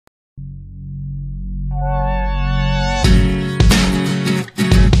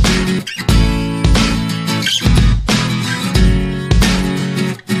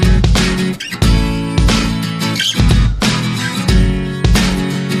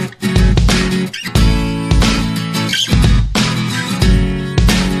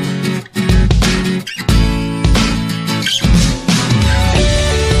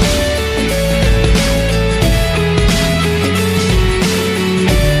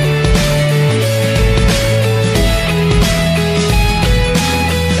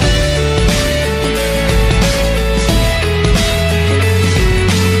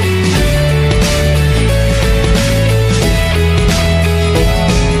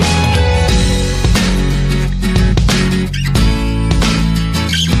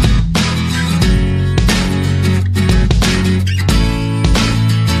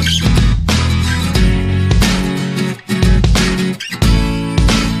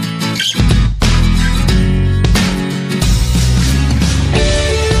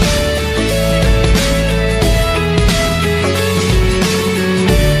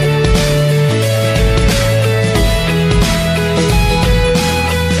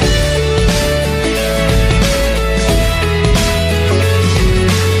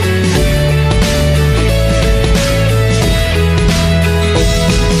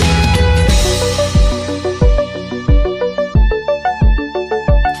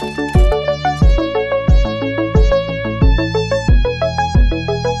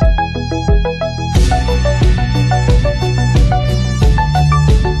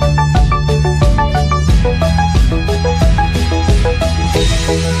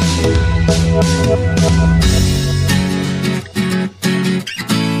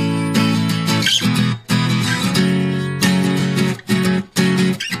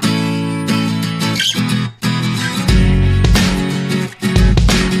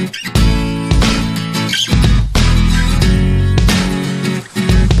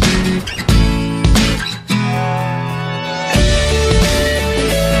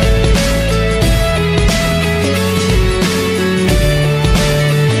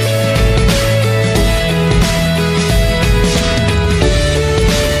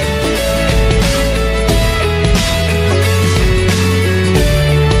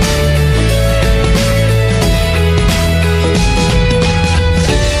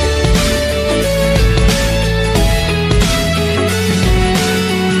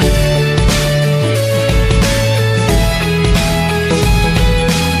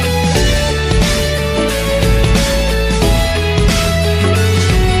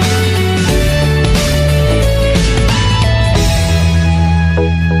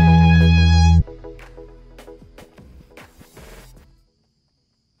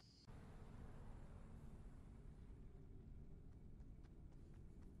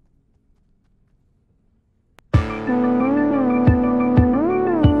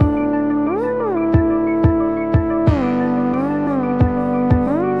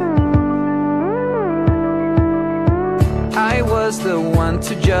one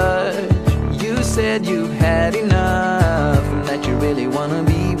to judge. You said you had enough and that you really wanna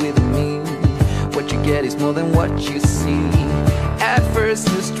be with me. What you get is more than what you see. At first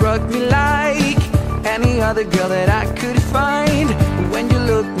you struck me like any other girl that I could find. When you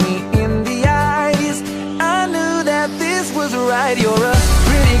looked me in the eyes, I knew that this was right. You're a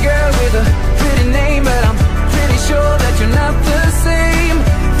pretty girl with a pretty name, but I'm pretty sure that you're not the same.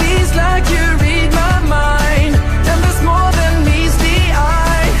 Feels like you read my mind, and there's more than meets the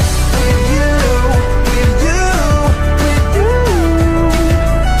eye. With you, with you, with you,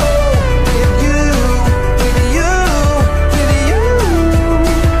 oh, with you, with you, with you,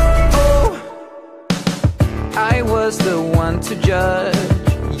 oh. I was the one to judge.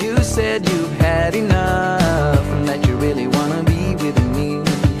 You said you had enough and that you really wanna be with me.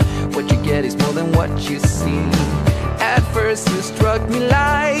 What you get is more than what you see. At first you struck me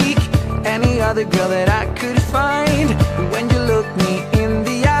like any other girl that I could find. When you looked me in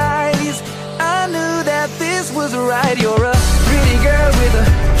the eyes, I knew that this was right. You're a pretty girl with a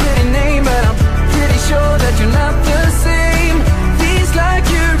pretty name, but I'm pretty sure that you're not the same. Feels like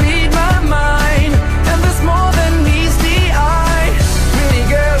you read my mind, and there's more than meets the eye. Pretty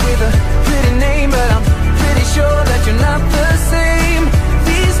girl with a pretty name, but I'm pretty sure that you're not the same.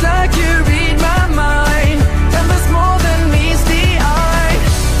 Feels like you read my mind, and there's more than meets the eye.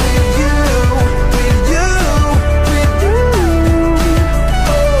 With you, with you, with you,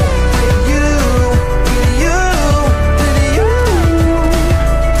 oh, with you, with you, with you,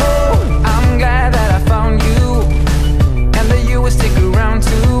 oh. I'm glad that I found you, and that you will stick around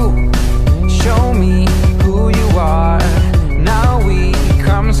too. Show me who you are. Now we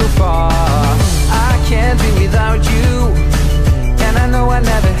come so far. I can't be without you, and I know I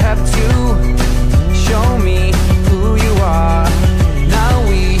never have to. Show me who you are. Now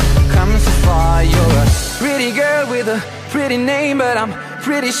we come so far. You're a pretty girl with a pretty name, but I'm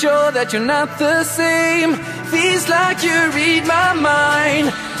pretty sure that you're not the same. Feels like you read my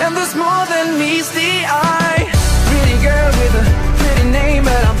mind, and there's more than meets the eye. Pretty girl with a pretty name,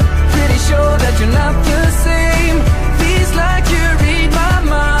 but I'm pretty sure that you're not the same. Feels like you read my